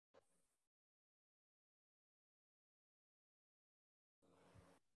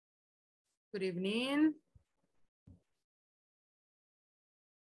Good evening.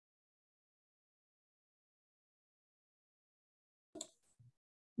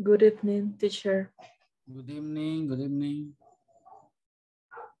 Good evening, teacher. Good evening, good evening.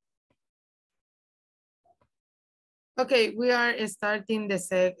 Okay, we are starting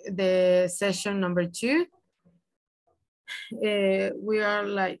the session number 2. We are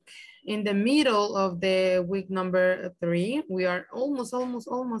like in the middle of the week number 3. We are almost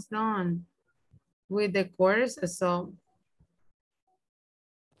done with the course. So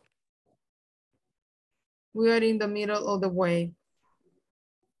we are in the middle of the way.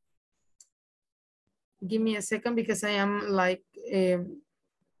 Give me a second because I am like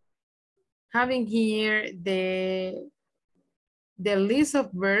having here the list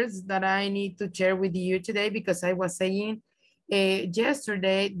of verbs that I need to share with you today, because I was saying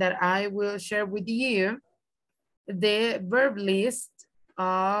yesterday that I will share with you the verb list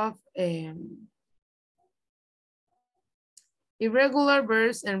of irregular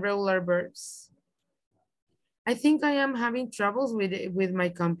verbs and regular verbs. I think I am having troubles with my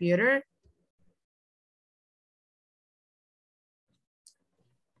computer.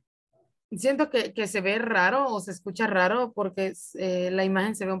 Siento que se ve raro o se escucha raro porque la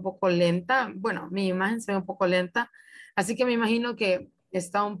imagen se ve un poco lenta. Bueno, mi imagen se ve un poco lenta. Así que me imagino que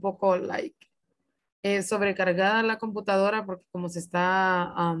está un poco like sobrecargada la computadora porque como se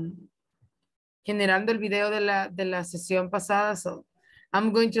está generando el video de la sesión pasada. So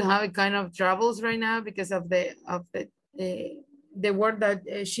I'm going to have a kind of troubles right now because of the work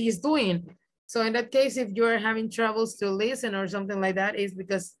that she is doing. So in that case, if you are having troubles to listen or something like that, it's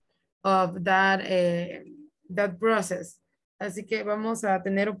because of that process. Así que vamos a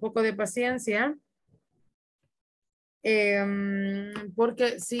tener un poco de paciencia.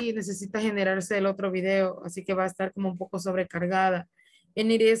 Porque sí necesita generarse el otro video, así que va a estar como un poco sobrecargada. And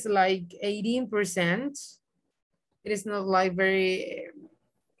it is like 18%. It is not like very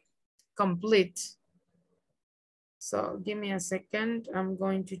complete. So give me a second. I'm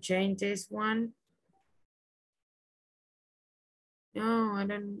going to change this one. No, I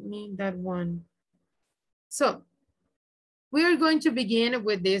don't need that one. So we are going to begin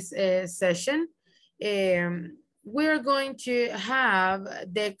with this session. We are going to have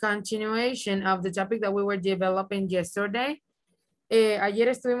the continuation of the topic that we were developing yesterday. Ayer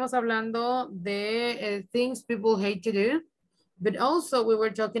estuvimos hablando de things people hate to do, but also we were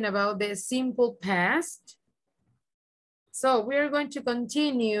talking about the simple past. So we are going to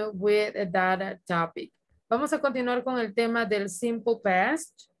continue with that topic. Vamos a continuar con el tema del simple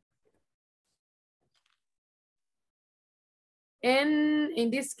past. And in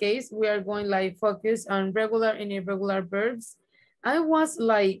this case, we are going like focus on regular and irregular verbs. I was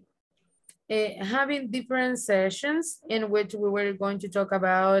like having different sessions in which we were going to talk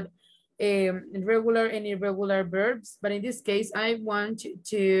about regular and irregular verbs. But in this case, I want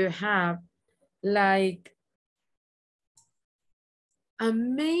to have like a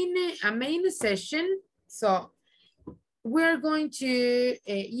main session. So we're going to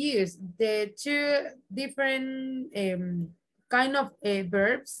use the two different kind of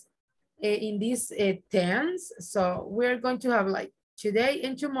verbs in these tense. So we're going to have like today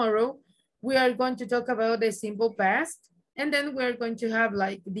and tomorrow, we are going to talk about the simple past, and then we're going to have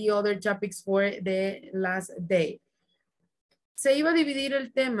like the other topics for the last day. Se iba a dividir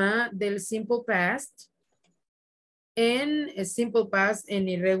el tema del simple past en simple past en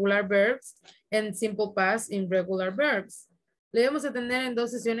irregular verbs and simple past in regular verbs. Le vamos a tener en dos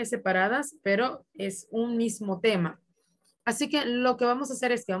sesiones separadas, pero es un mismo tema. Así que lo que vamos a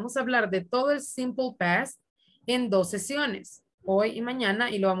hacer es que vamos a hablar de todo el simple past en dos sesiones, hoy y mañana,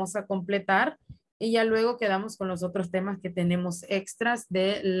 y lo vamos a completar y ya luego quedamos con los otros temas que tenemos extras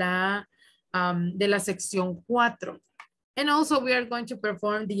de la sección 4. And also we are going to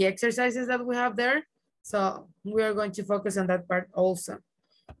perform the exercises that we have there. So we are going to focus on that part also.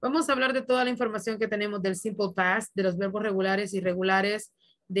 Vamos a hablar de toda la información que tenemos del simple past, de los verbos regulares y irregulares,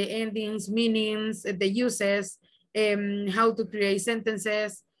 the endings, meanings, the uses, how to create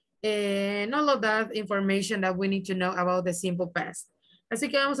sentences, and all of that information that we need to know about the simple past. Así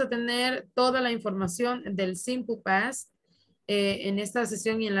que vamos a tener toda la información del simple past en esta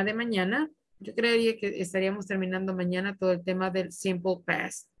sesión y en la de mañana. Yo creería que estaríamos terminando mañana todo el tema del simple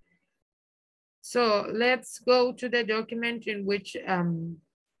past. So let's go to the document in which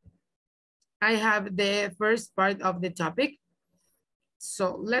I have the first part of the topic.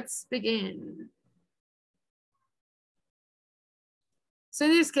 So let's begin. So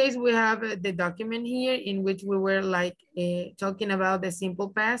in this case, we have the document here in which we were like talking about the simple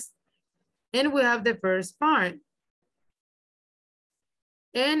past. And we have the first part.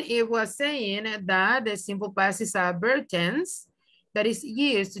 And it was saying that the simple past is a verb tense that is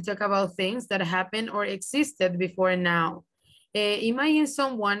used to talk about things that happened or existed before now. Imagine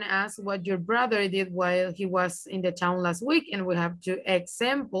someone asked what your brother did while he was in the town last week, and we have two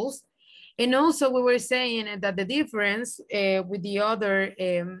examples. And also we were saying that the difference with the other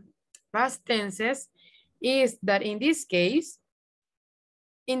past tenses is that in this case,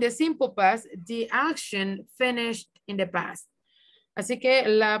 in the simple past, the action finished in the past. Así que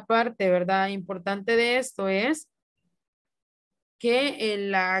la parte, ¿verdad? Importante de esto es que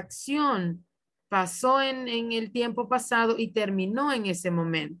la acción pasó en el tiempo pasado y terminó en ese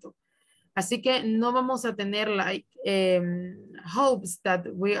momento. Así que no vamos a tener like hopes that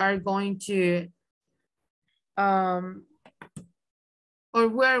we are going to or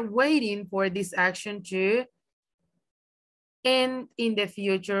we're waiting for this action to end in the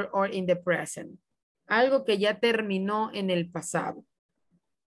future or in the present. Algo que ya terminó en el pasado.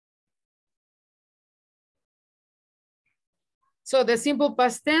 So the simple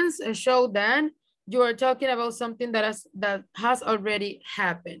past tense show that you are talking about something that has already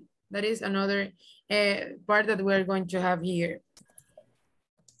happened. That is another part that we're going to have here.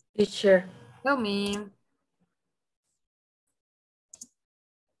 Teacher. Tell me.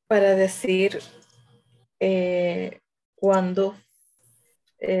 Para decir cuándo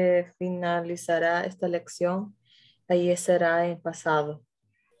finalizará esta lección, ahí será en pasado.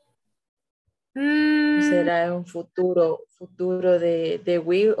 Será en un futuro de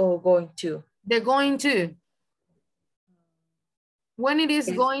will o going to. The going to. When it is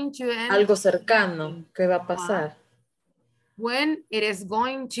going to end. Algo cercano que va a pasar. When it is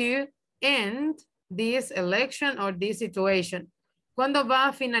going to end this election or this situation. ¿Cuándo va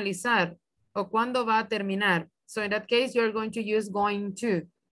a finalizar o cuándo va a terminar? So in that case, you're going to use going to.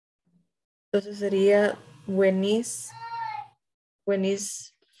 Entonces sería when is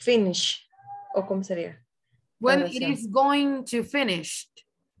finished. ¿O cómo sería? When it is going to finish.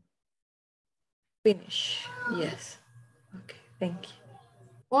 Finish, yes. Okay, thank you.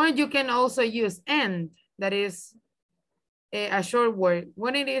 Or you can also use end. That is a short word.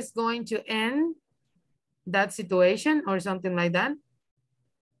 When it is going to end that situation or something like that.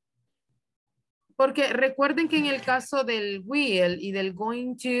 Porque recuerden que en el caso del will y del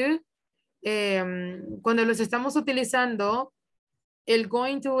going to, cuando los estamos utilizando, el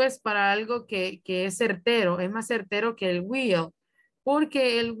going to es para algo que es certero, es más certero que el will,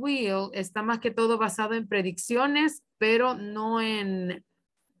 porque el will está más que todo basado en predicciones, pero no en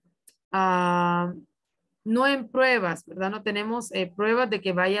pruebas, ¿verdad? No tenemos pruebas de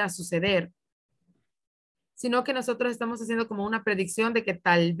que vaya a suceder, sino que nosotros estamos haciendo como una predicción de que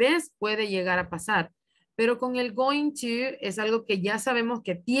tal vez puede llegar a pasar. Pero con el going to es algo que ya sabemos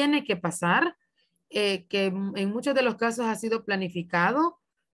que tiene que pasar, que en muchos de los casos ha sido planificado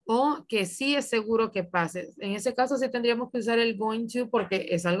o que sí es seguro que pase. En ese caso sí tendríamos que usar el going to porque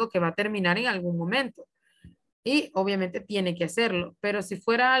es algo que va a terminar en algún momento. Y obviamente tiene que hacerlo. Pero si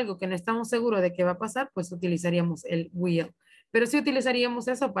fuera algo que no estamos seguros de que va a pasar, pues utilizaríamos el will. Pero sí utilizaríamos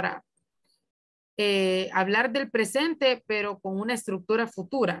eso para hablar del presente, pero con una estructura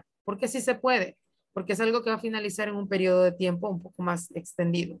futura, porque sí se puede, porque es algo que va a finalizar en un periodo de tiempo un poco más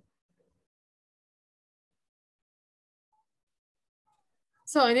extendido.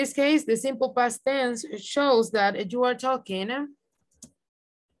 So in this case, the simple past tense shows that you are talking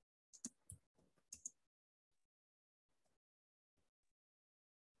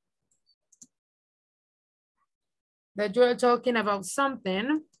about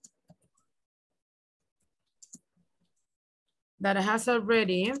something that has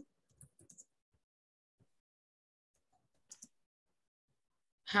already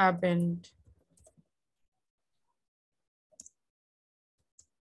happened.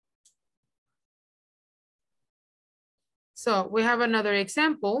 So we have another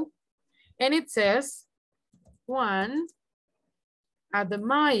example, and it says, Juan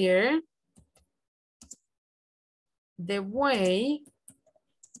admire the way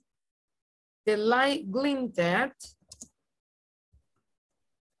the light glinted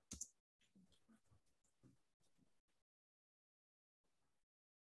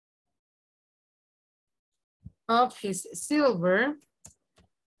of his silver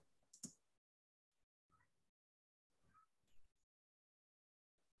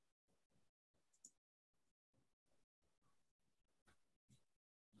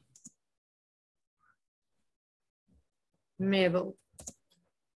medal.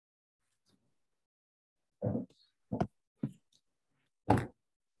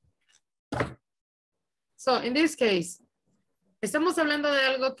 So in this case, estamos hablando de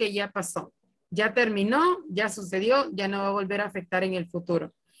algo que ya pasó. Ya terminó, ya sucedió, ya no va a volver a afectar en el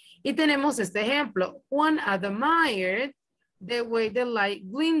futuro. Y tenemos este ejemplo. Juan admired the way the light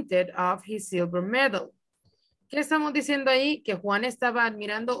glinted off his silver medal. ¿Qué estamos diciendo ahí? Que Juan estaba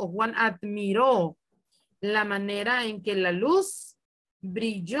admirando o Juan admiró la manera en que la luz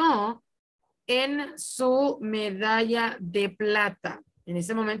brilló en su medalla de plata. En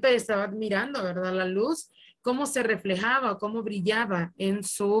ese momento él estaba admirando, ¿verdad? La luz, cómo se reflejaba, cómo brillaba en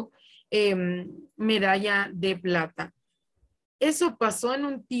su medalla de plata. Eso pasó en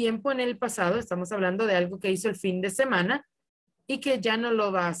un tiempo en el pasado, estamos hablando de algo que hizo el fin de semana y que ya no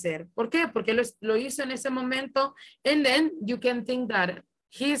lo va a hacer. ¿Por qué? Porque lo hizo en ese momento and then you can think that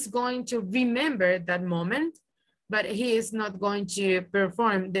he's going to remember that moment, but he is not going to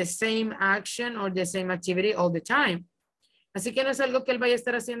perform the same action or the same activity all the time. Así que no es algo que él vaya a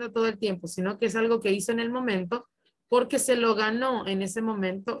estar haciendo todo el tiempo, sino que es algo que hizo en el momento porque se lo ganó en ese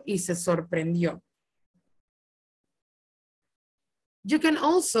momento y se sorprendió. You can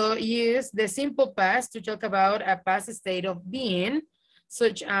also use the simple past to talk about a past state of being,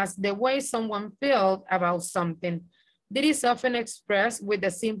 such as the way someone felt about something. This is often expressed with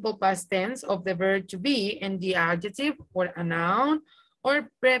the simple past tense of the verb to be and the adjective or a noun or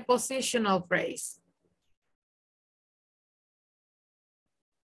prepositional phrase.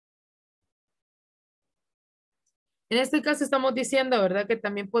 En este caso estamos diciendo, ¿verdad? Que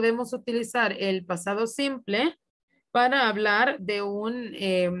también podemos utilizar el pasado simple para hablar de un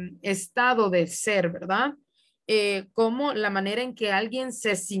estado de ser, ¿verdad? Como la manera en que alguien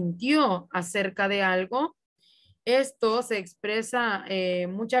se sintió acerca de algo. Esto se expresa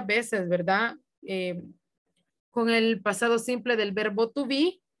muchas veces, ¿verdad? Con el pasado simple del verbo to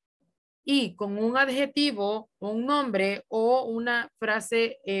be y con un adjetivo, un nombre o una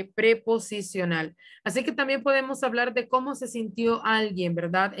frase preposicional. Así que también podemos hablar de cómo se sintió alguien,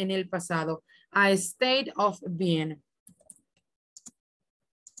 ¿verdad? En el pasado. A state of being.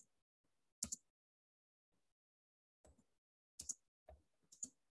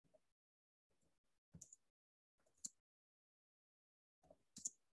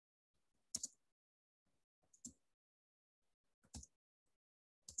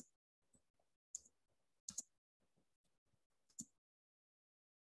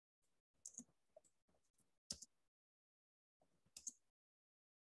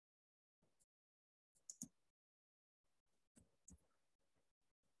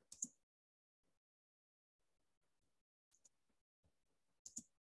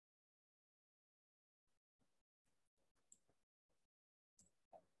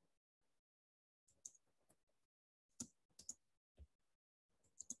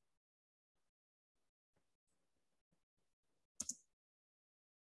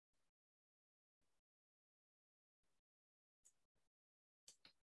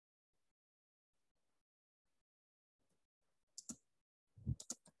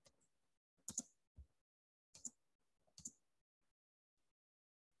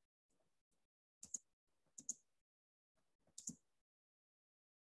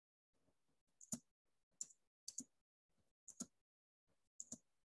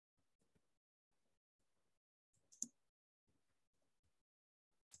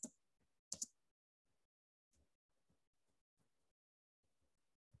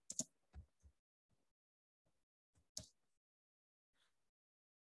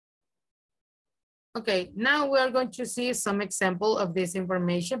 Okay, now we are going to see some example of this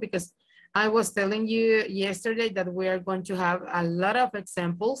information because I was telling you yesterday that we are going to have a lot of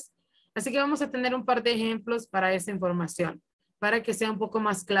examples. Así que vamos a tener un par de ejemplos para esa información, para que sea un poco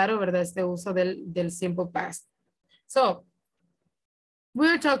más claro, ¿verdad? Este uso del simple past. So,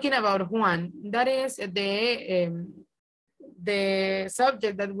 we're talking about Juan. That is the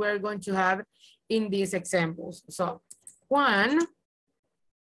subject that we're going to have in these examples. So, Juan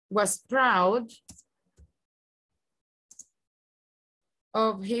was proud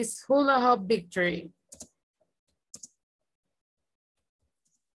of his hula hoop victory.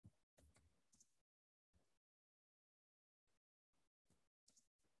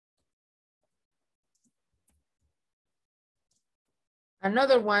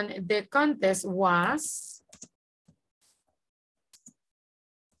 Another one, the contest was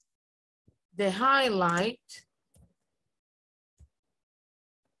the highlight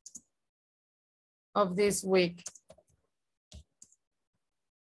of this week.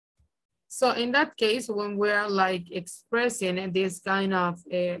 So in that case, when we're like expressing this kind of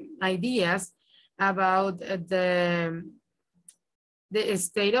ideas about the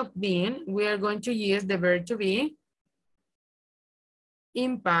state of being, we are going to use the verb to be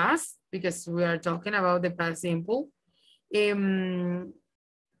in past because we are talking about the past simple.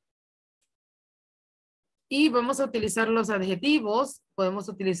 Y vamos a utilizar los adjetivos, podemos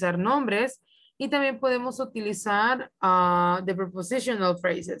utilizar nombres y también podemos utilizar the prepositional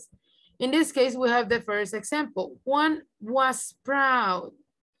phrases. In this case, we have the first example. Juan was proud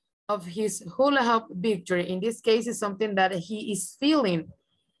of his hula hoop victory. In this case, it's something that he is feeling.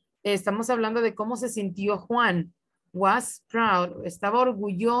 Estamos hablando de cómo se sintió Juan. Was proud, estaba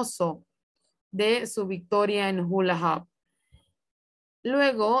orgulloso de su victoria en hula hoop.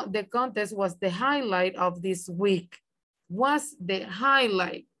 Luego, the contest was the highlight of this week. Was the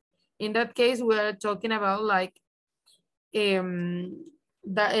highlight. In that case, we are talking about like,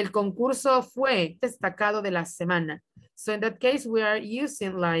 el concurso fue destacado de la semana. So in that case, we are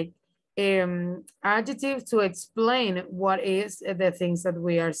using like adjective to explain what is the things that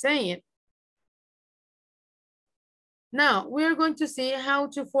we are saying. Now, we are going to see how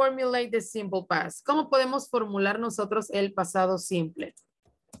to formulate the simple past. ¿Cómo podemos formular nosotros el pasado simple?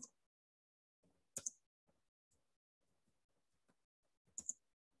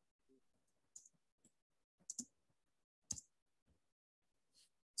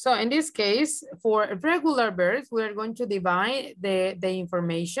 So in this case, for regular verbs, we are going to divide the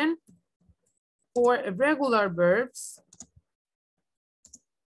information. For regular verbs,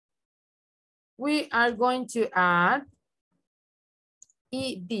 we are going to add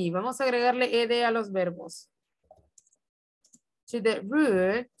ed. Vamos a agregarle ed a los verbos. To the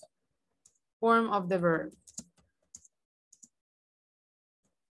root form of the verb.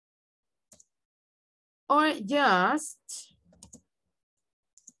 Or just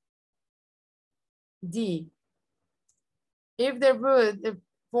D. If the root, the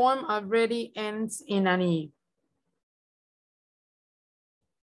form already ends in an E.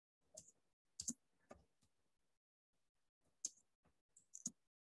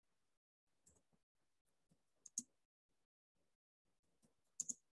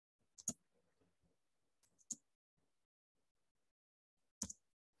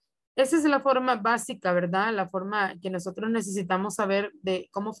 Esa es la forma básica, ¿verdad? La forma que nosotros necesitamos saber de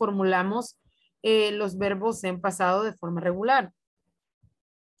cómo formulamos los verbos en pasado de forma regular.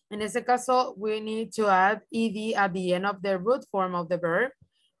 En ese caso, we need to add ed at the end of the root form of the verb.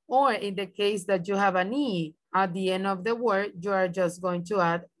 Or in the case that you have an E at the end of the word, you are just going to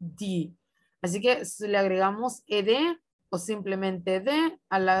add D. Así que si le agregamos ed o simplemente d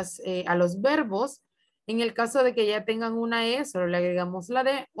a los verbos. En el caso de que ya tengan una E, solo le agregamos la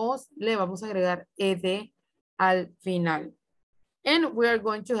D o le vamos a agregar ed al final. And we are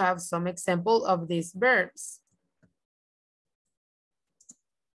going to have some example of these verbs.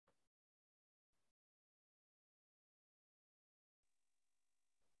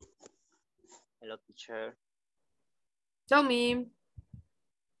 Hello, teacher. Tell me.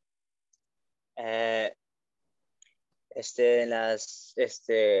 En las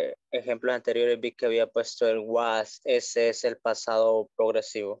ejemplos anteriores vi que había puesto el was. Ese es el pasado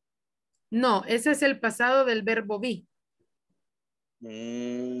progresivo. No, ese es el pasado del verbo be.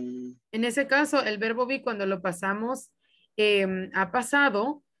 En ese caso, el verbo be cuando lo pasamos a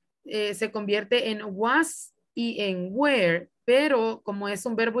pasado, se convierte en was y en were, pero como es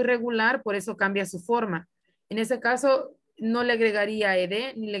un verbo irregular, por eso cambia su forma. En ese caso, no le agregaría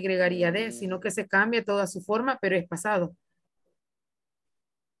ed ni le agregaría de, sino que se cambia toda su forma, pero es pasado.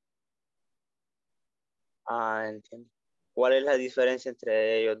 Entiendo. ¿Cuál es la diferencia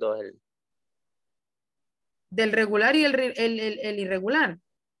entre ellos dos? Del regular y el irregular.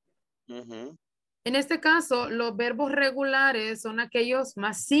 En este caso, los verbos regulares son aquellos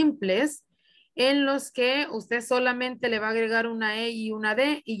más simples en los que usted solamente le va a agregar una E y una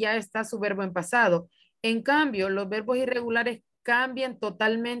D y ya está su verbo en pasado. En cambio, los verbos irregulares cambian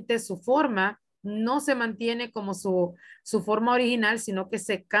totalmente su forma, no se mantiene como su forma original, sino que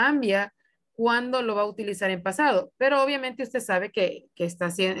se cambia cuando lo va a utilizar en pasado. Pero obviamente usted sabe que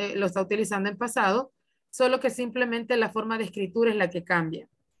lo está utilizando en pasado, solo que simplemente la forma de escritura es la que cambia.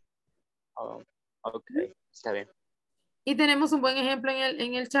 Ok, está bien. Y tenemos un buen ejemplo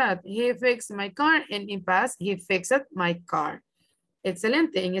en el chat. He fixed my car, and in past, he fixed my car.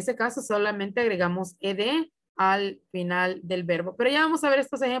 Excelente. En ese caso solamente agregamos ed al final del verbo. Pero ya vamos a ver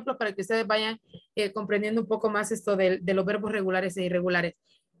estos ejemplos para que ustedes vayan comprendiendo un poco más esto de los verbos regulares e irregulares.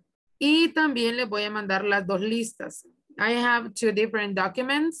 Y también les voy a mandar las dos listas. I have two different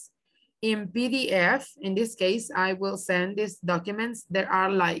documents in PDF. In this case, I will send these documents that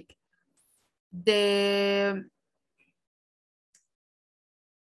are like the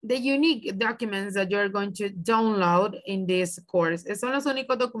unique documents that you're going to download in this course. Son los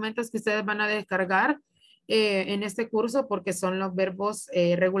únicos documentos que ustedes van a descargar en este curso porque son los verbos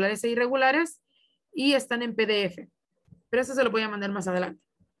regulares e irregulares y están en PDF. Pero eso se lo voy a mandar más adelante.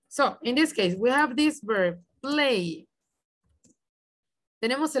 So, in this case, we have this verb. play.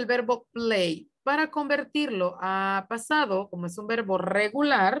 Tenemos el verbo play. Para convertirlo a pasado, como es un verbo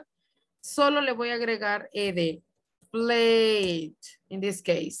regular, solo le voy a agregar ed. Played, in this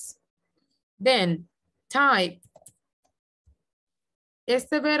case. Then, type.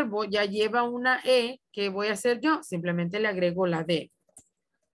 Este verbo ya lleva una E. ¿Qué voy a hacer yo? Simplemente le agrego la D.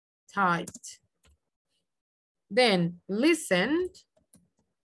 Typed. Then, listened.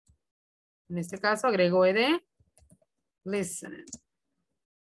 En este caso agrego ed. Listen.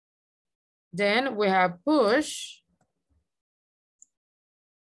 Then we have push.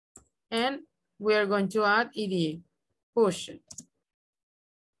 And we are going to add ed. Push.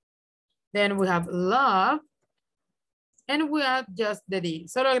 Then we have love. And we add just the D.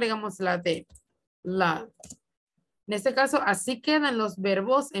 Solo agregamos la D. Love. En este caso, así quedan los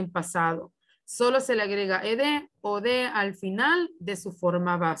verbos en pasado. Solo se le agrega ed o d al final de su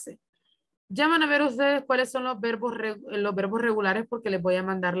forma base. Ya van a ver ustedes cuáles son los verbos regulares porque les voy a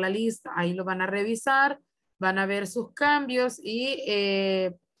mandar la lista. Ahí lo van a revisar, van a ver sus cambios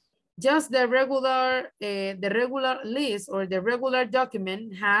y just the regular list or the regular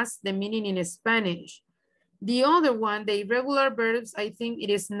document has the meaning in Spanish. The other one, the irregular verbs, I think it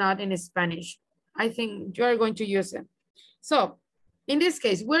is not in Spanish. I think you are going to use it. So, in this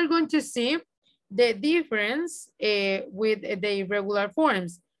case, we're going to see the difference with the irregular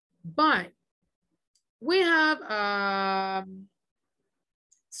forms. But we have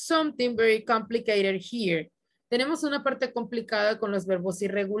something very complicated here. Tenemos una parte complicada con los verbos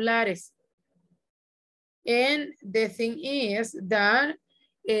irregulares. And the thing is that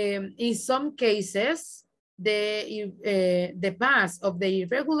in some cases, the past of the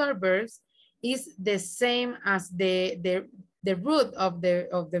irregular verbs is the same as the root of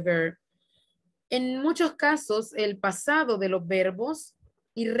the verb. En muchos casos, el pasado de los verbos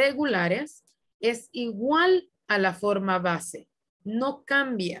irregulares es igual a la forma base. No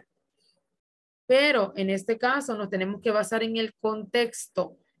cambia. Pero en este caso nos tenemos que basar en el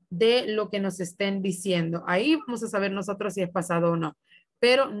contexto de lo que nos estén diciendo. Ahí vamos a saber nosotros si es pasado o no.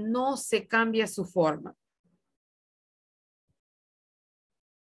 Pero no se cambia su forma.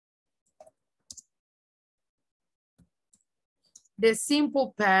 The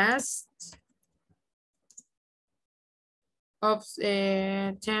simple past of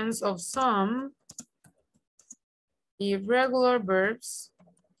tense of some irregular verbs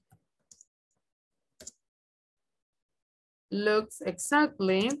looks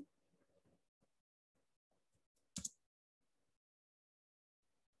exactly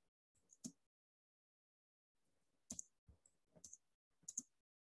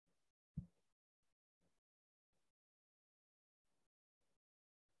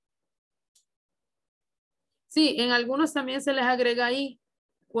sí, en algunos también se les agrega ahí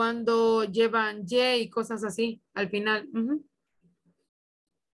cuando llevan Y y cosas así al final.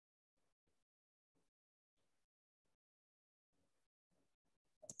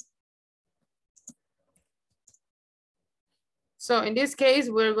 So in this case,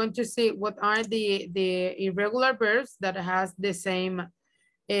 we're going to see what are the irregular verbs that has the same,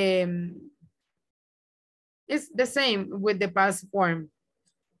 it's the same with the past form.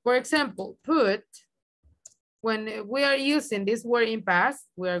 For example, put, when we are using this word in past,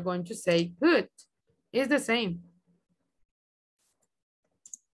 we are going to say put. It's the same.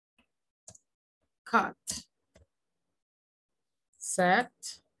 Cut. Set.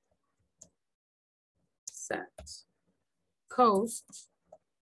 Set. Coast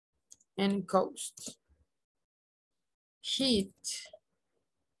and coast. Heat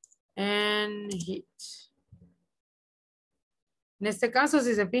and heat. En este caso,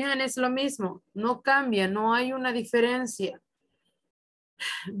 si se fijan, es lo mismo. No cambia, no hay una diferencia.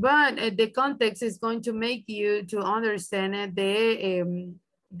 But the context is going to make you to understand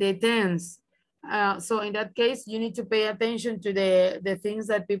the tense. So in that case, you need to pay attention to the things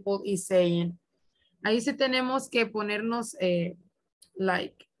that people is saying. Ahí sí tenemos que ponernos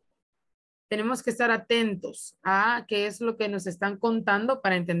tenemos que estar atentos a qué es lo que nos están contando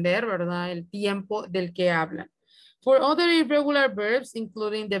para entender, ¿verdad? El tiempo del que hablan. For other irregular verbs,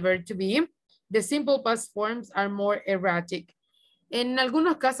 including the verb to be, the simple past forms are more erratic. En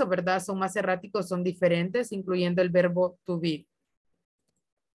algunos casos, ¿verdad? Son más erráticos, son diferentes, incluyendo el verbo to be.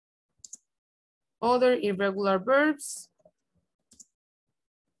 Other irregular verbs.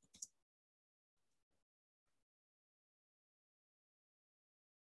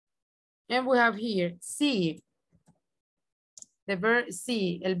 And we have here, see. The verb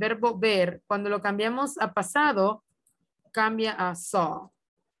see, el verbo ver. Cuando lo cambiamos a pasado, cambia a saw.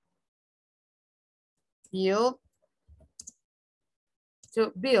 Build.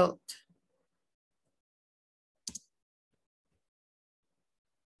 To build.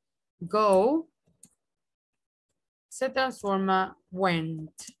 go se transforma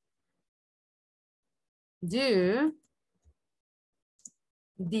went. Do,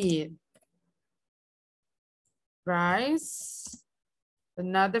 did. Rice, but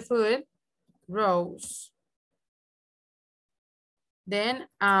not the food, rose. Then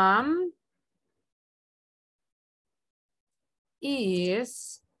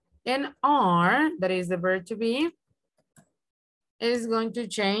is, and are, that is the verb to be, is going to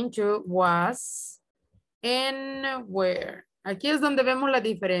change to was and were. Aquí es donde vemos las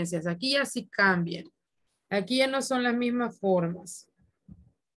diferencias. Aquí ya sí cambian. Aquí ya no son las mismas formas.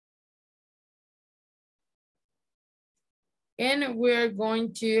 And we're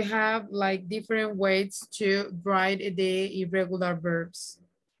going to have like different ways to write the irregular verbs.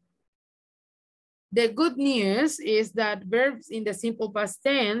 The good news is that verbs in the simple past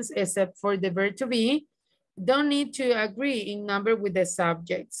tense, except for the verb to be, don't need to agree in number with the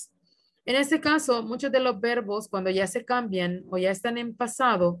subjects. En este caso, muchos de los verbos cuando ya se cambian o ya están en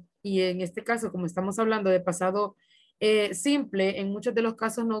pasado, y en este caso, como estamos hablando de pasado simple, en muchos de los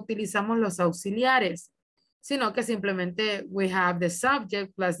casos no utilizamos los auxiliares, sino que simplemente we have the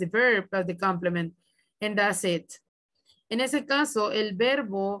subject plus the verb plus the complement, and that's it. En ese caso, el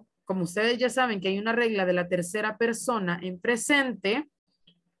verbo, como ustedes ya saben que hay una regla de la tercera persona en presente,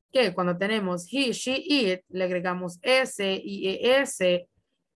 que cuando tenemos he, she, it, le agregamos s y es,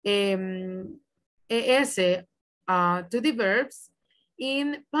 to the verbs.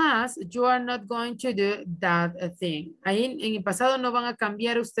 In past, you are not going to do that thing. Ahí en el pasado no van a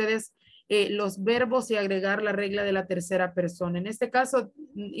cambiar ustedes los verbos y agregar la regla de la tercera persona. En este caso,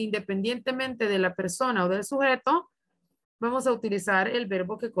 independientemente de la persona o del sujeto, vamos a utilizar el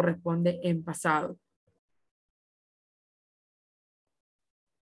verbo que corresponde en pasado.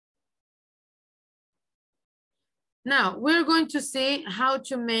 Now, we're going to see how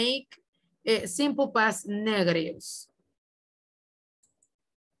to make simple past negatives.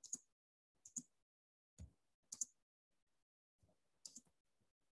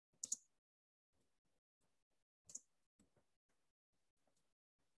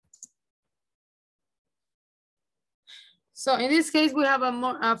 So in this case, we have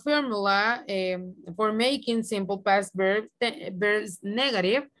a formula for making simple past verbs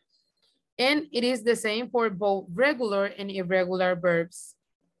negative. And it is the same for both regular and irregular verbs,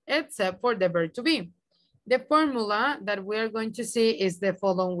 except for the verb to be. The formula that we are going to see is the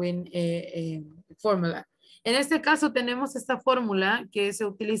following formula. En este caso tenemos esta fórmula que se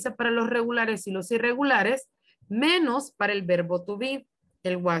utiliza para los regulares y los irregulares, menos para el verbo to be,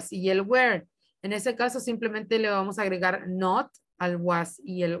 el was y el were. En ese caso simplemente le vamos a agregar not al was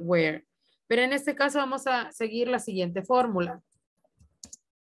y el were. Pero en este caso vamos a seguir la siguiente fórmula.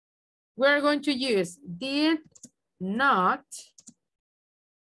 We're going to use did not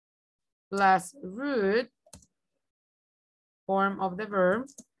plus root form of the verb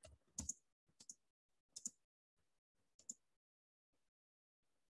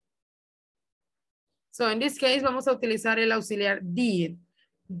so in this case vamos a utilizar el auxiliar did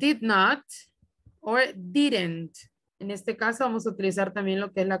not or didn't. En este caso vamos a utilizar también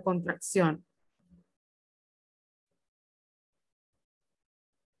lo que es la contracción.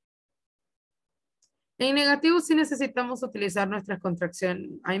 En negativo sí necesitamos utilizar nuestras contracciones,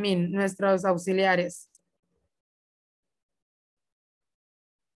 nuestros auxiliares.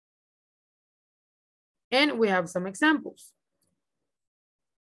 And we have some examples.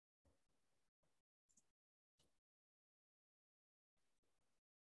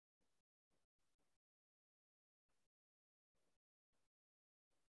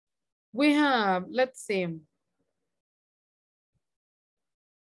 We have, let's see.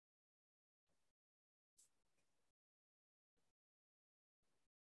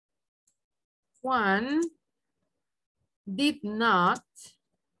 Juan did not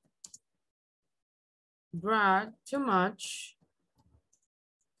brag too much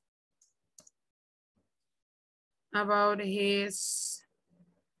about his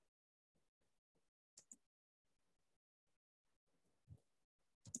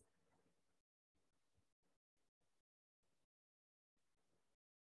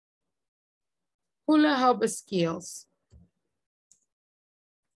hula hoop skills.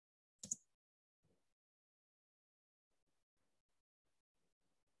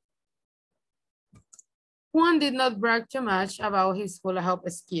 Juan did not brag too much about his hula hoop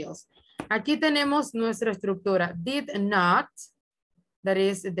skills. Aquí tenemos nuestra estructura. Did not, that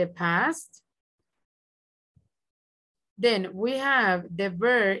is the past. Then we have the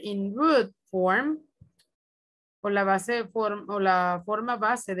verb in root form, o la forma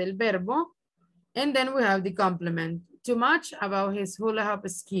base del verbo. And then we have the complement. too much about his hula hoop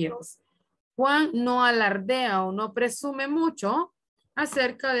skills. Juan no alardea o no presume mucho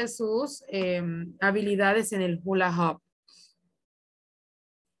acerca de sus habilidades en el hula hoop.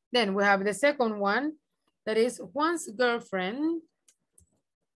 Then we have the second one, that is Juan's girlfriend.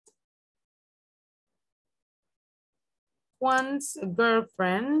 Juan's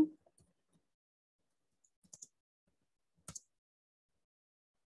girlfriend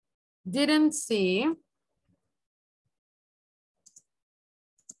didn't see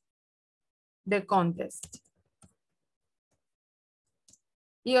the contest.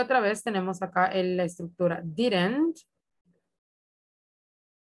 Y otra vez tenemos acá la estructura didn't.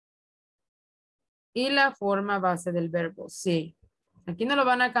 Y la forma base del verbo, sí. Aquí no lo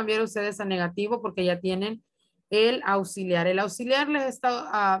van a cambiar ustedes a negativo porque ya tienen el auxiliar. El auxiliar les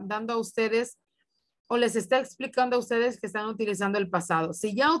está dando a ustedes o les está explicando a ustedes que están utilizando el pasado.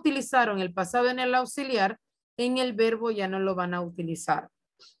 Si ya utilizaron el pasado en el auxiliar, en el verbo ya no lo van a utilizar.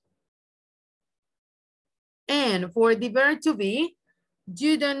 And for the verb to be,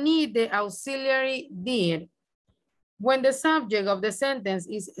 you don't need the auxiliary did. When the subject of the sentence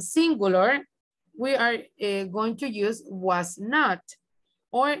is singular, we are going to use was not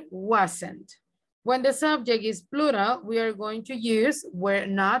or wasn't. When the subject is plural, we are going to use were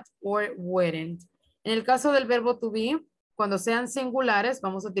not or weren't. En el caso del verbo to be, cuando sean singulares,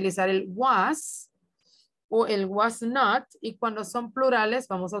 vamos a utilizar el was o el was not, y cuando son plurales,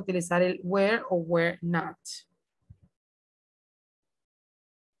 vamos a utilizar el were o were not.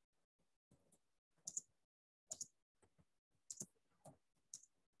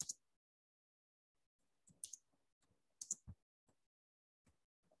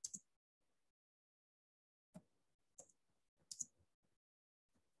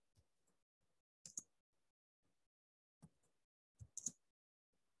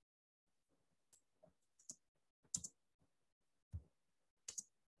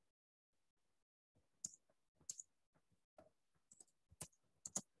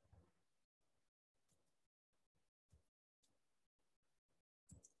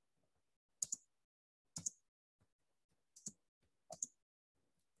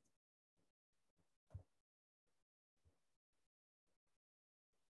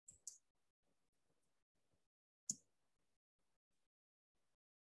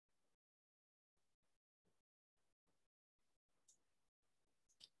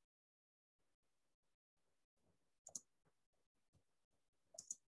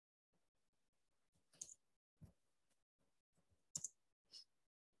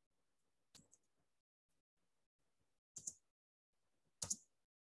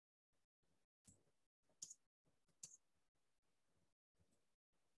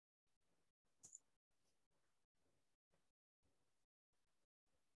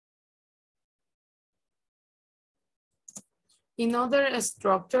 In other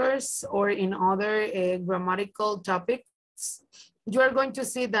structures or in other grammatical topics, you are going to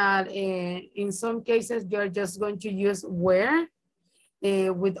see that in some cases, you're just going to use where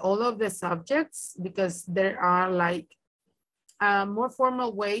with all of the subjects because there are like a more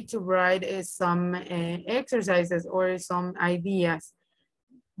formal way to write some exercises or some ideas.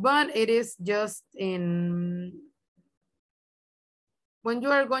 But it is just in, when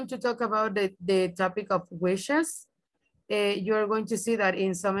you are going to talk about the topic of wishes, you are going to see that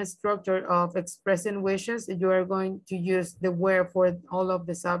in some structure of expressing wishes, you are going to use the where for all of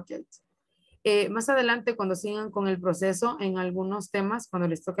the subjects. Más adelante, cuando sigan con el proceso, en algunos temas, cuando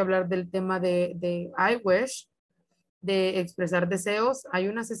les toque hablar del tema de I wish, de expresar deseos, hay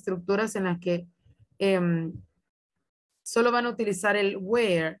unas estructuras en las que solo van a utilizar el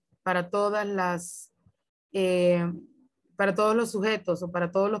where para todas las, para todos los sujetos o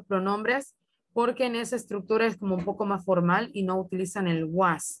para todos los pronombres, porque en esa estructura es como un poco más formal y no utilizan el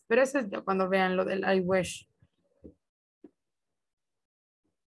was. Pero eso es ya cuando vean lo del I wish.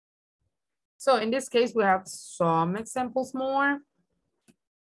 So in this case, we have some examples more.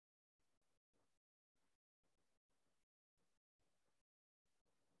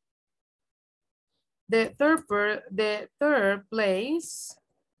 The third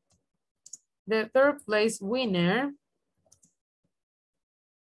place winner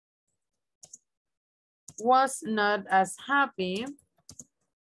was not as happy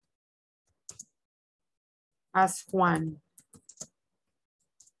as Juan.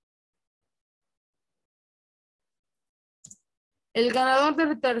 El ganador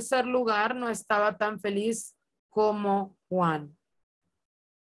del tercer lugar no estaba tan feliz como Juan.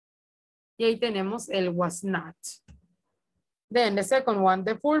 Y ahí tenemos el was not. Then the second one,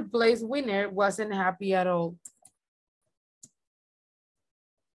 the fourth place winner wasn't happy at all.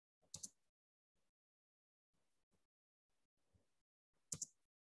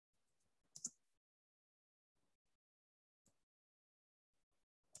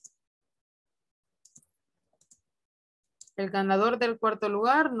 El ganador del cuarto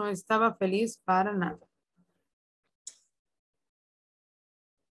lugar no estaba feliz para nada.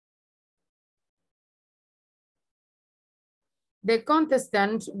 The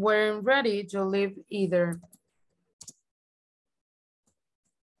contestants weren't ready to leave either.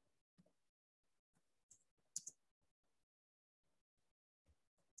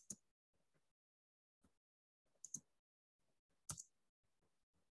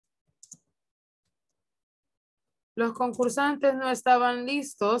 Los concursantes no estaban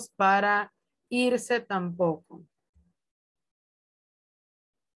listos para irse tampoco.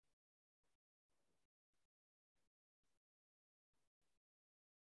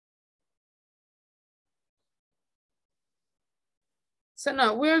 So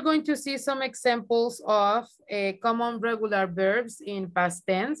now we are going to see some examples of common regular verbs in past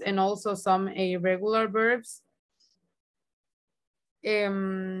tense and also some irregular verbs.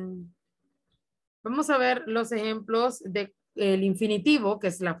 Vamos a ver los ejemplos de el infinitivo, que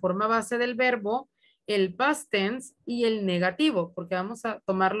es la forma base del verbo, el past tense y el negativo, porque vamos a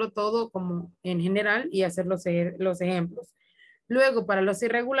tomarlo todo como en general y hacer los ejemplos. Luego, para los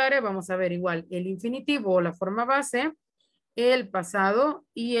irregulares, vamos a ver igual el infinitivo o la forma base, el pasado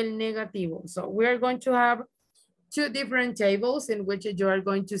y el negativo. So we are going to have two different tables in which you are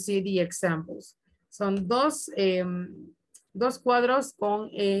going to see the examples. Son dos cuadros con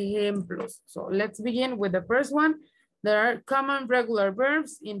ejemplos. So let's begin with the first one. There are common regular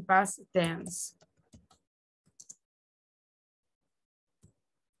verbs in past tense.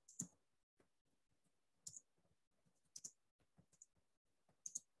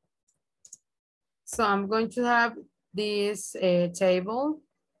 So I'm going to have this table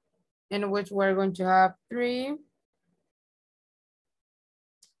in which we're going to have 3,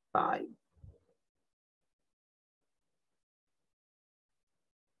 5.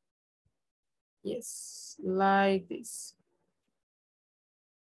 Yes, like this.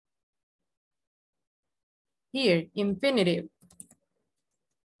 Here, infinitive.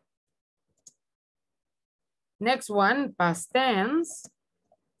 Next one, past tense.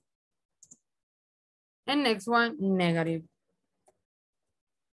 And next one, negative.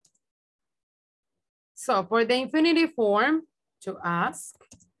 So for the infinitive form, to ask,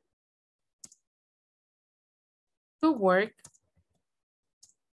 to work,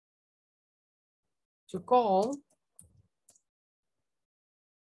 to call,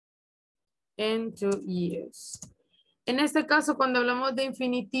 and to use. En este caso, cuando hablamos de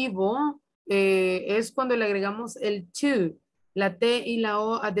infinitivo, es cuando le agregamos el to, la T y la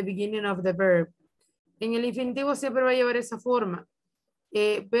O at the beginning of the verb. En el infinitivo siempre va a llevar esa forma,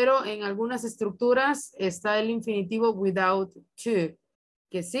 pero en algunas estructuras está el infinitivo without to,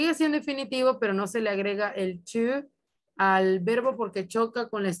 que sigue siendo infinitivo, pero no se le agrega el to al verbo porque choca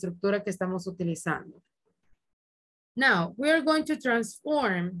con la estructura que estamos utilizando. Now, we are going to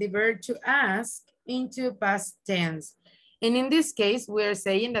transform the verb to ask into past tense. And in this case, we are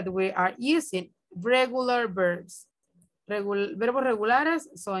saying that we are using regular verbs. Verbos regulares,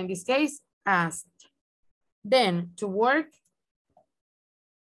 so in this case, asked. Then, to work,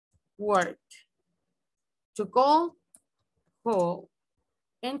 worked. To call, call.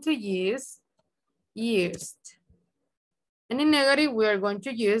 And to use, used. And in negative, we are going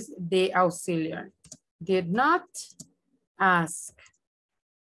to use the auxiliary. Did not ask.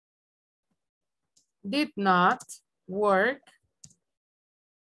 Did not work.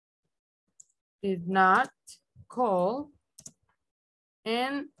 Did not call.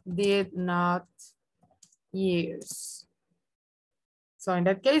 And did not use. So in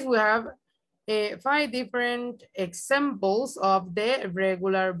that case, we have 5 different examples of the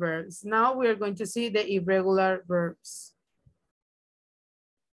regular verbs. Now we are going to see the irregular verbs.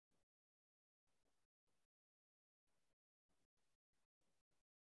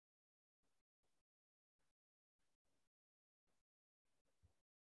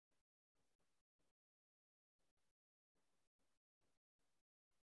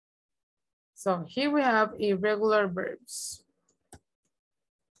 So here we have irregular verbs.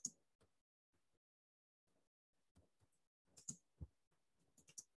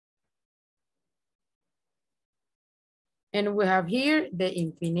 And we have here the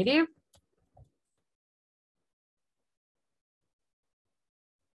infinitive.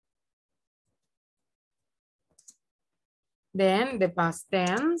 Then the past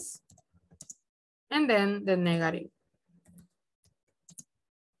tense. And then the negative.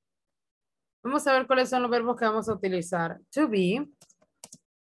 Vamos a ver cuáles son los verbos que vamos a utilizar. To be.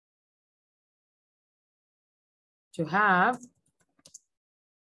 To have.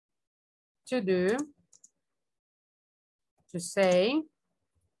 To do. To say.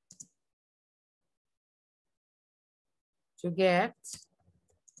 to get,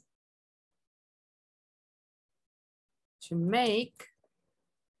 to make,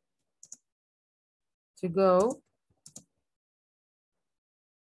 to go,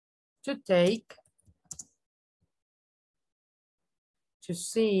 to take, to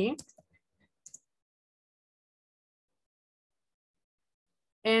see,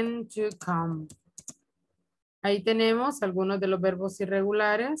 and to come. Ahí tenemos algunos de los verbos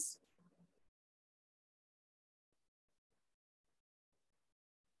irregulares.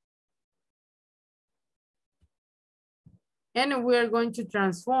 And we are going to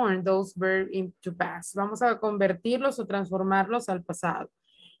transform those verbs into past. Vamos a convertirlos o transformarlos al pasado.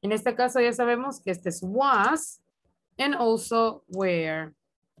 En este caso ya sabemos que este es was and also were.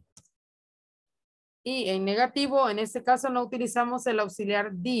 Y en negativo, en este caso no utilizamos el auxiliar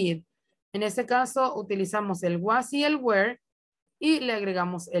did. En este caso utilizamos el was y el were y le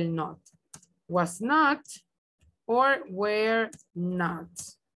agregamos el not. Was not or were not.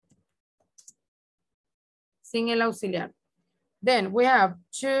 Sin el auxiliar. Then we have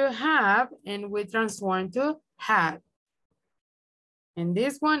to have and we transform to had. And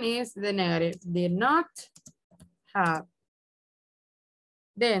this one is the negative. Did not have.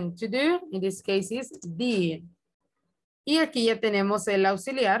 Then to do, in this case is did. Y aquí ya tenemos el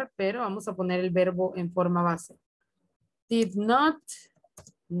auxiliar, pero vamos a poner el verbo en forma base. Did not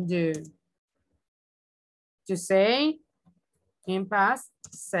do. To say, in past,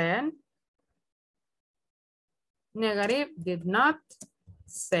 said. Negative, did not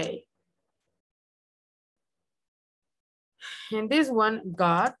say. And this one,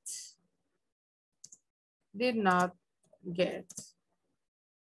 got, did not get.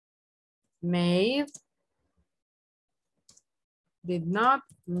 Made, did not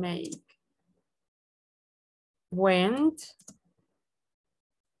make. Went,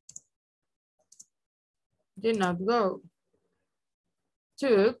 did not go.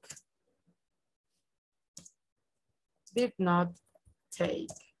 Took, did not take.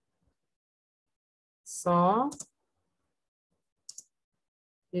 Saw,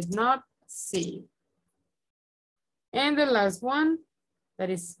 did not see. And the last one, that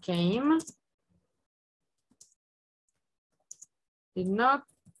is came, did not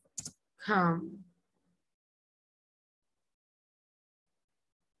come.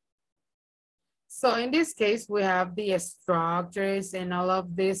 So in this case, we have the structures and all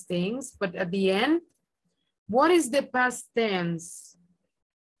of these things, but at the end, what is the past tense?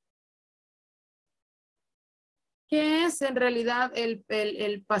 ¿Qué es en realidad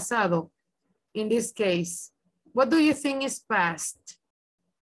el pasado? In this case, what do you think is past?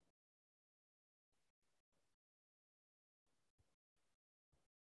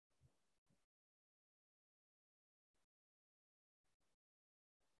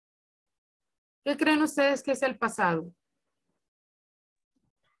 ¿Qué creen ustedes que es el pasado?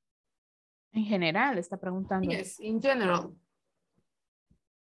 En general, está preguntando. Yes, in general.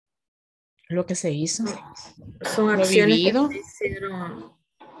 Lo que se hizo. Son Lo acciones que vivido. se hicieron.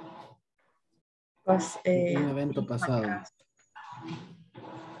 Un evento pasado.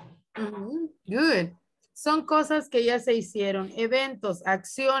 Good. Son cosas que ya se hicieron, eventos,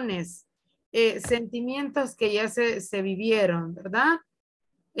 acciones, sentimientos que ya se vivieron, ¿verdad?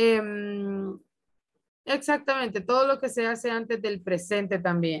 Exactamente, todo lo que se hace antes del presente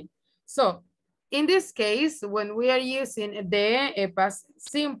también. So, in this case, when we are using the past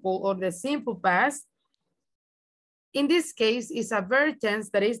simple or the simple past, in this case is a verb tense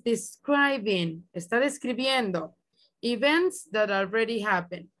that is describing, está describiendo events that already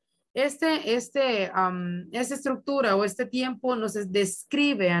happened. Esta estructura o este tiempo nos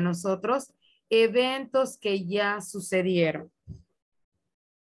describe a nosotros eventos que ya sucedieron.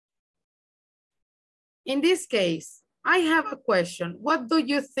 In this case, I have a question. What do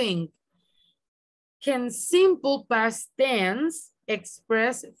you think? Can simple past tense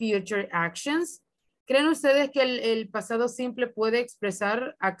express future actions? ¿Creen ustedes que el pasado simple puede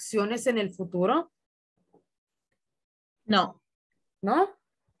expresar acciones en el futuro? No. ¿No?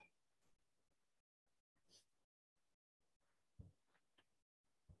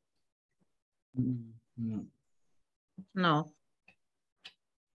 No. No.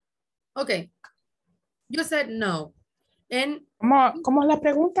 Okay. You said no. And ¿Cómo es la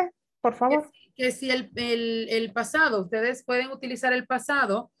pregunta? Por favor. que si el pasado, ustedes pueden utilizar el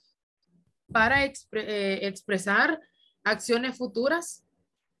pasado para expresar acciones futuras.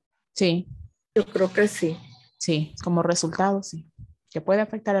 Sí. Yo creo que sí. Sí, como resultado, sí. Que puede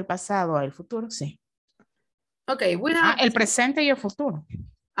afectar el pasado al futuro, sí. Ok, we have... el presente y el futuro.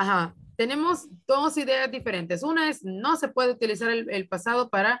 Ajá, tenemos dos ideas diferentes. Una es, no se puede utilizar el pasado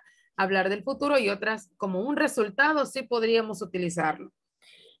para hablar del futuro y otras como un resultado sí podríamos utilizarlo.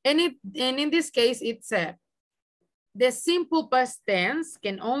 And in this case it said, the simple past tense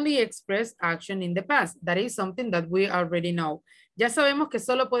can only express action in the past. That is something that we already know. Ya sabemos que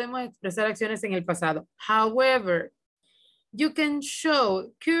solo podemos expresar acciones en el pasado. However, you can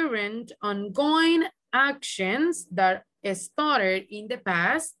show current ongoing actions that started in the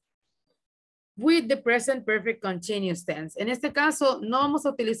past with the present perfect continuous tense. En este caso, no vamos a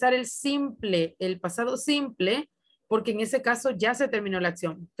utilizar el simple, el pasado simple, porque en ese caso ya se terminó la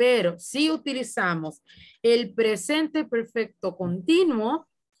acción. Pero si utilizamos el presente perfecto continuo,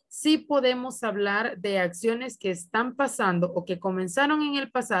 sí podemos hablar de acciones que están pasando o que comenzaron en el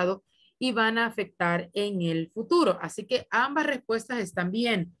pasado y van a afectar en el futuro. Así que ambas respuestas están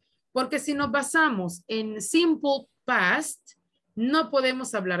bien, porque si nos basamos en simple past, no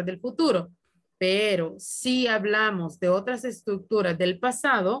podemos hablar del futuro. Pero si hablamos de otras estructuras del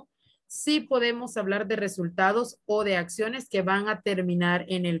pasado, sí podemos hablar de resultados o de acciones que van a terminar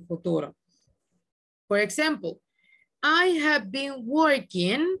en el futuro. For example, I have been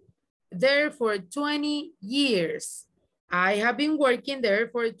working there for 20 years. I have been working there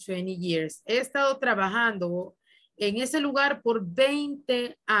for 20 years. He estado trabajando en ese lugar por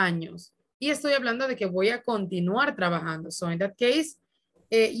 20 años. Y estoy hablando de que voy a continuar trabajando. So in that case,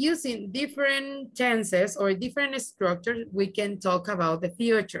 using different tenses or different structures, we can talk about the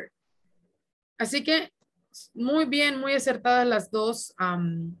future. Así que muy bien, muy acertadas las dos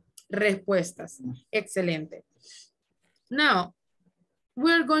respuestas. Excelente. Now,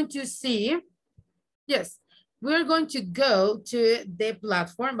 we're going to see, yes, we're going to go to the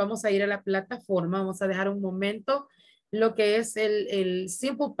platform. Vamos a ir a la plataforma. Vamos a dejar un momento lo que es el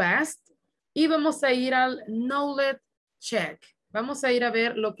simple past y vamos a ir al knowledge check. Vamos a ir a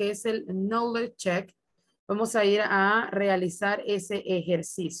ver lo que es el knowledge check. Vamos a ir a realizar ese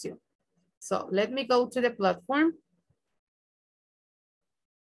ejercicio. So let me go to the platform.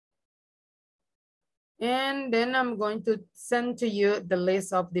 And then I'm going to send to you the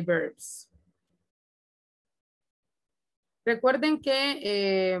list of the verbs. Recuerden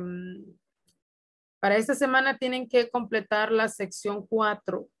que para esta semana tienen que completar la sección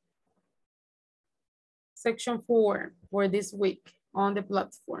 4. Section 4 for this week on the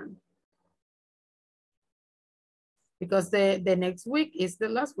platform. Because the next week is the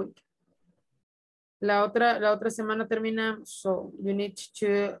last week. La otra semana termina, so you need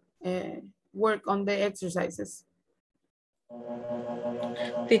to work on the exercises.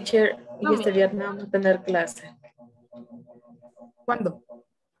 Teacher, y este viernes vamos a tener clase. ¿Cuándo?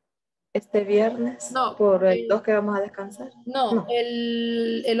 Este viernes, No, por el 2 que vamos a descansar. No.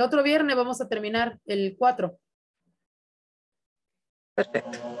 El otro viernes vamos a terminar el 4.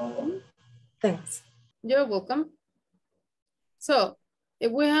 Perfecto. Thanks. You're welcome. So,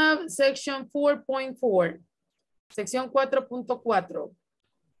 if we have section 4.4, sección 4.4.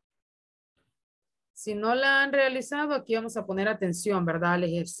 Si no la han realizado, aquí vamos a poner atención, ¿verdad? Al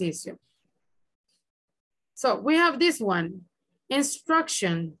ejercicio. So, we have this one.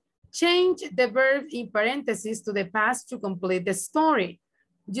 Instruction. Change the verb in parentheses to the past to complete the story.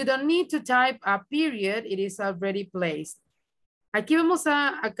 You don't need to type a period. It is already placed. Aquí vamos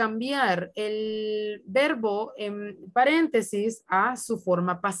a cambiar el verbo en paréntesis a su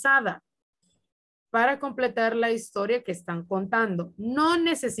forma pasada para completar la historia que están contando. No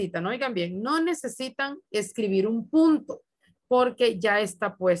necesitan, oigan bien, no necesitan escribir un punto porque ya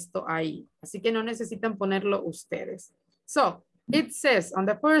está puesto ahí. Así que no necesitan ponerlo ustedes. So, it says on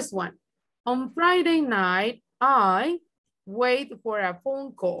the first one, on Friday night, I wait for a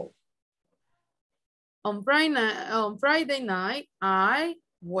phone call. On Friday night, I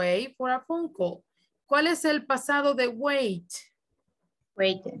wait for a phone call. ¿Cuál es el pasado de wait?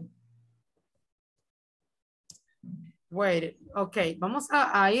 Waiting. Wait. Ok, vamos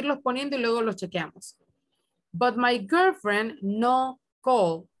a irlos poniendo y luego los chequeamos. But my girlfriend no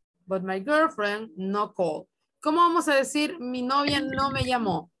call. But my girlfriend no call. ¿Cómo vamos a decir mi novia no me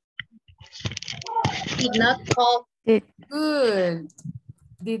llamó? Did not call. Good.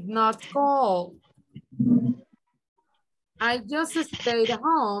 Did not call. I just stayed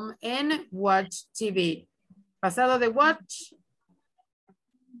home and watched TV. Pasado de watch.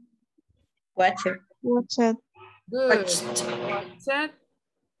 Watch it. Watch it. Good. Watched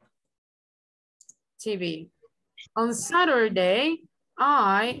TV. On Saturday,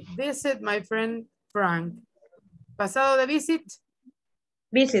 I visit my friend Frank. Pasado de visit.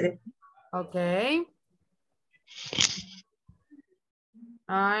 Visited. Okay.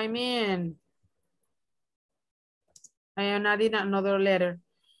 I'm in. I am adding another letter.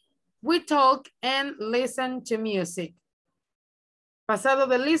 We talk and listen to music. Pasado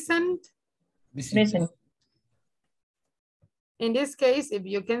de listened. Listen. In this case, if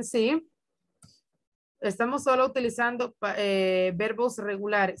you can see, estamos solo utilizando verbos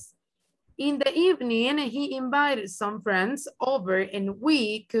regulares. In the evening, he invited some friends over and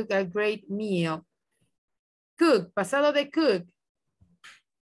we cooked a great meal. Cook, pasado de cook.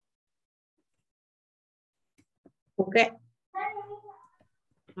 Okay.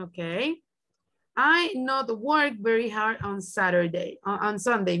 Okay. I not work very hard on Saturday, on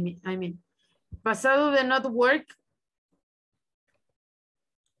Sunday, I mean. Pasado de not work.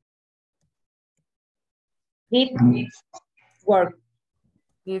 Did work.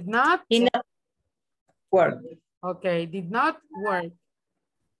 Did not. Did not work. Okay, did not work.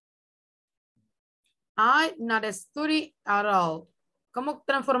 I not study at all. ¿Cómo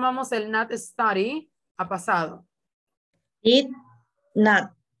transformamos el not study a pasado? Did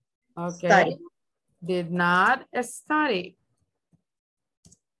not Okay. study. Did not study.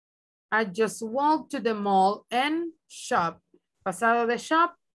 I just walked to the mall and shop. Pasado de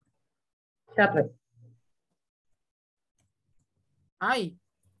shop. Shopping. Ay.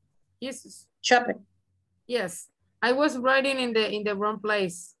 Yes. Shopping. Yes. I was writing in the wrong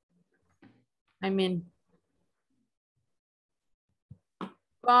place. I mean.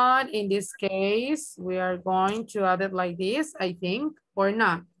 But in this case, we are going to add it like this, I think, or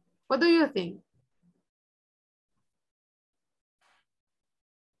not. What do you think?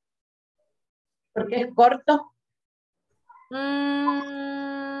 Porque es corto.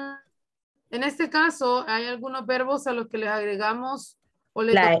 En este caso, hay algunos verbos a los que les agregamos o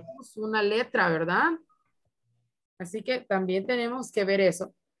les La E. damos una letra, ¿verdad? Así que también tenemos que ver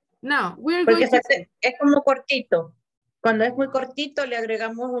eso. Now, we're Porque going to... es como cortito. Cuando es muy cortito le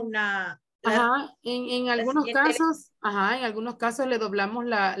agregamos una... Ajá, en algunos siguiente casos, ajá, en algunos casos le doblamos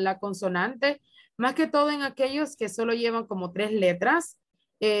la consonante, más que todo en aquellos que solo llevan como 3 letras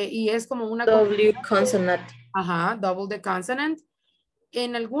y es como una... W consonant. Ajá, double the consonant.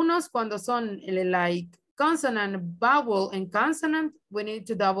 En algunos cuando son like consonant, vowel and consonant, we need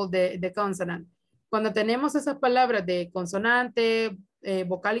to double the consonant. Cuando tenemos esas palabras de consonante,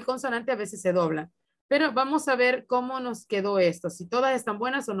 vocal y consonante, a veces se doblan. Pero vamos a ver cómo nos quedó esto, si todas están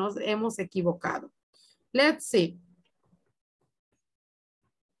buenas o nos hemos equivocado. Let's see.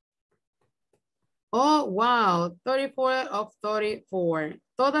 Oh, wow, 34 of 34.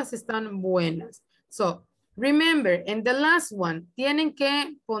 Todas están buenas. So, remember, in the last one, tienen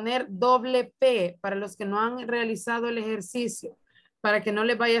que poner doble P para los que no han realizado el ejercicio, para que no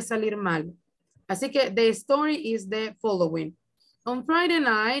les vaya a salir mal. Así que the story is the following. On Friday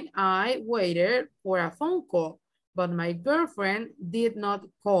night, I waited for a phone call, but my girlfriend did not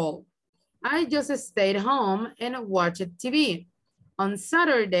call. I just stayed home and watched TV. On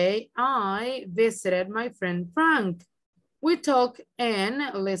Saturday, I visited my friend Frank. We talked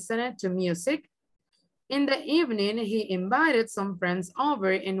and listened to music. In the evening, he invited some friends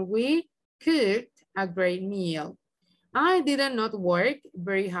over and we cooked a great meal. I did not work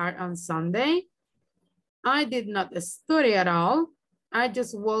very hard on Sunday. I did not study at all. I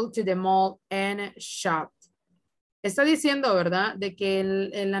just walked to the mall and shopped. Está diciendo, ¿verdad? De que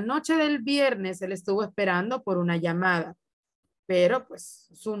en la noche del viernes él estuvo esperando por una llamada, pero pues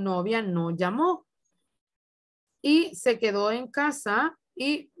su novia no llamó y se quedó en casa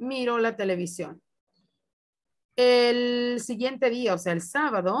y miró la televisión. El siguiente día, o sea, el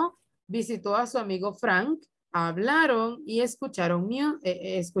sábado, visitó a su amigo Frank, hablaron y escucharon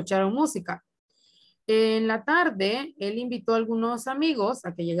música. En la tarde, él invitó a algunos amigos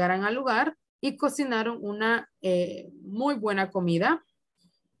a que llegaran al lugar y cocinaron una muy buena comida.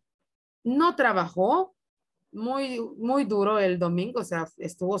 No trabajó muy duro el domingo, o sea,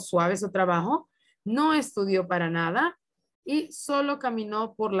 estuvo suave su trabajo. No estudió para nada y solo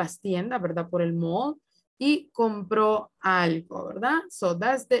caminó por las tiendas, ¿verdad? Por el mall y compró algo, ¿verdad? So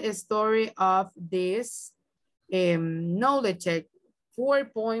that's the story of this knowledge check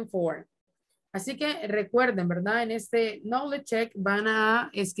 4.4. Así que recuerden, ¿verdad? En este knowledge check van a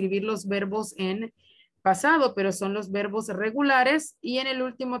escribir los verbos en pasado, pero son los verbos regulares y en el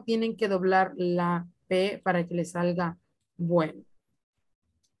último tienen que doblar la P para que les salga bueno.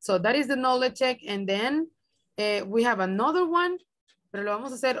 So that is the knowledge check and then we have another one, pero lo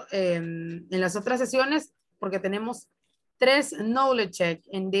vamos a hacer en las otras sesiones porque tenemos 3 knowledge check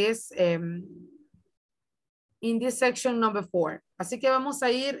in this section number 4. Así que vamos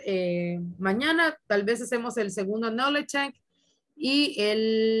a ir mañana, tal vez hacemos el segundo knowledge check y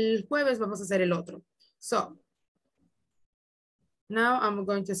el jueves vamos a hacer el otro. So, now I'm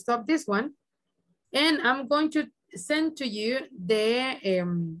going to stop this one and I'm going to send to you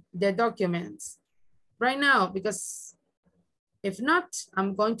the documents right now because If not,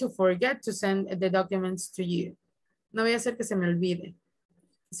 I'm going to forget to send the documents to you. No voy a hacer que se me olvide.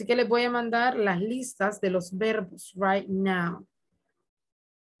 Así que les voy a mandar las listas de los verbos right now.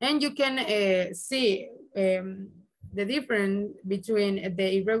 And you can see the difference between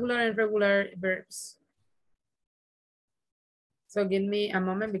the irregular and regular verbs. So give me a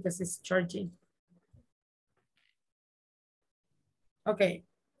moment because it's charging. Okay,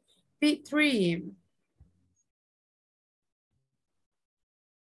 P3.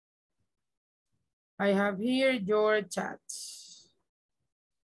 I have here your chat.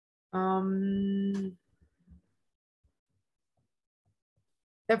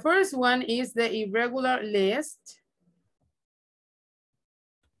 The first one is the irregular list,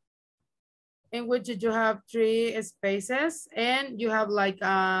 in which you have 3 spaces and you have like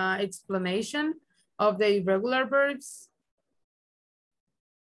an explanation of the irregular verbs.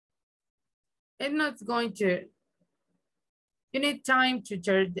 It's not going to, you need time to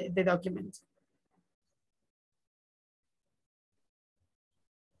share the document.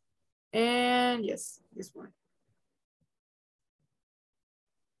 And yes, this one.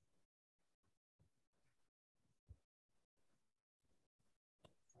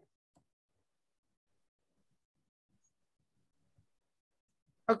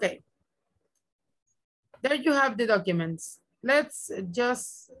 Okay. There you have the documents. Let's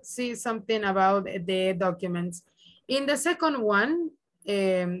just see something about the documents. In the second one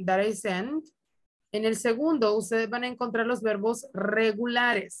that I sent, en el segundo, ustedes van a encontrar los verbos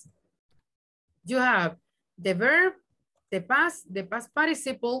regulares. You have the verb, the past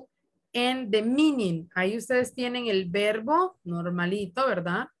participle, and the meaning. Ahí ustedes tienen el verbo normalito,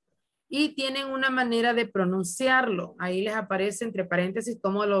 ¿verdad? Y tienen una manera de pronunciarlo. Ahí les aparece entre paréntesis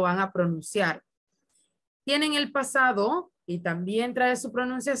cómo lo van a pronunciar. Tienen el pasado y también trae su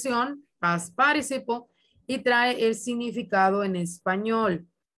pronunciación, past participle, y trae el significado en español.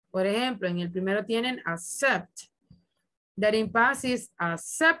 Por ejemplo, en el primero tienen accept. That in past is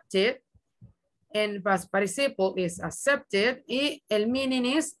accepted. And past participle is accepted. Y el meaning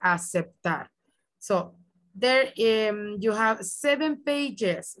is aceptar. So, there you have 7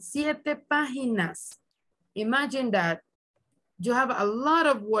 pages, 7 páginas. Imagine that. You have a lot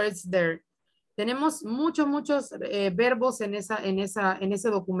of words there. Tenemos muchos verbos en ese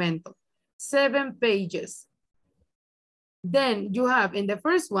documento. 7 pages. Then you have in the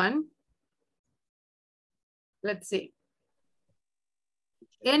first one, let's see.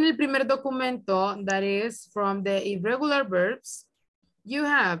 En el primer documento, that is from the irregular verbs, you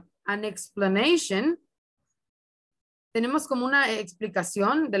have an explanation. Tenemos como una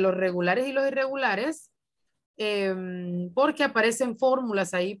explicación de los regulares y los irregulares, porque aparecen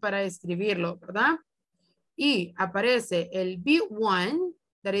fórmulas ahí para escribirlo, ¿verdad? Y aparece el B1,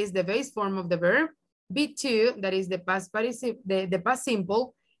 that is the base form of the verb, B2, that is the past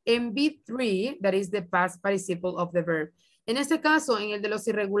simple, and B3, that is the past participle of the verb. En este caso, en el de los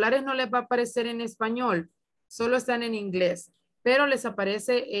irregulares no les va a aparecer en español, solo están en inglés, pero les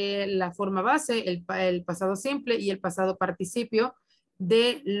aparece la forma base, el pasado simple y el pasado participio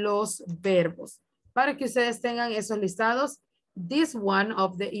de los verbos. Para que ustedes tengan esos listados, this one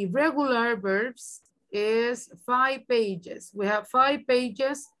of the irregular verbs is 5 pages. We have 5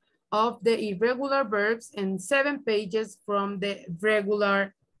 pages of the irregular verbs and 7 pages from the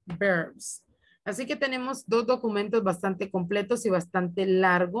regular verbs. Así que tenemos 2 documentos bastante completos y bastante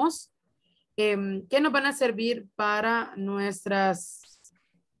largos que nos van a servir para nuestras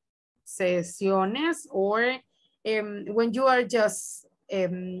sesiones or when you are just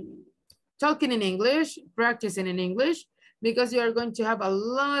talking in English, practicing in English, because you are going to have a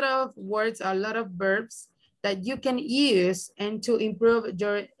lot of words, a lot of verbs that you can use and to improve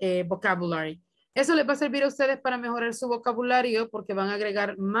your vocabulary. Eso les va a servir a ustedes para mejorar su vocabulario porque van a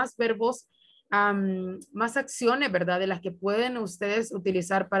agregar más verbos, más acciones, ¿verdad? De las que pueden ustedes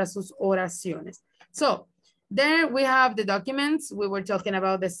utilizar para sus oraciones. So, there we have the documents. We were talking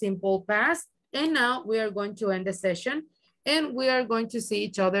about the simple past. And now we are going to end the session. And we are going to see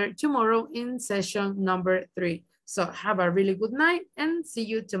each other tomorrow in session number 3. So, have a really good night and see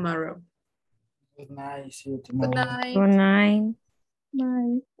you tomorrow. Good night. See you tomorrow. Good night. Good night.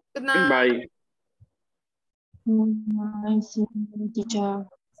 Bye. Good night. Bye. Bye. See you, teacher.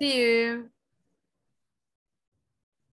 See you.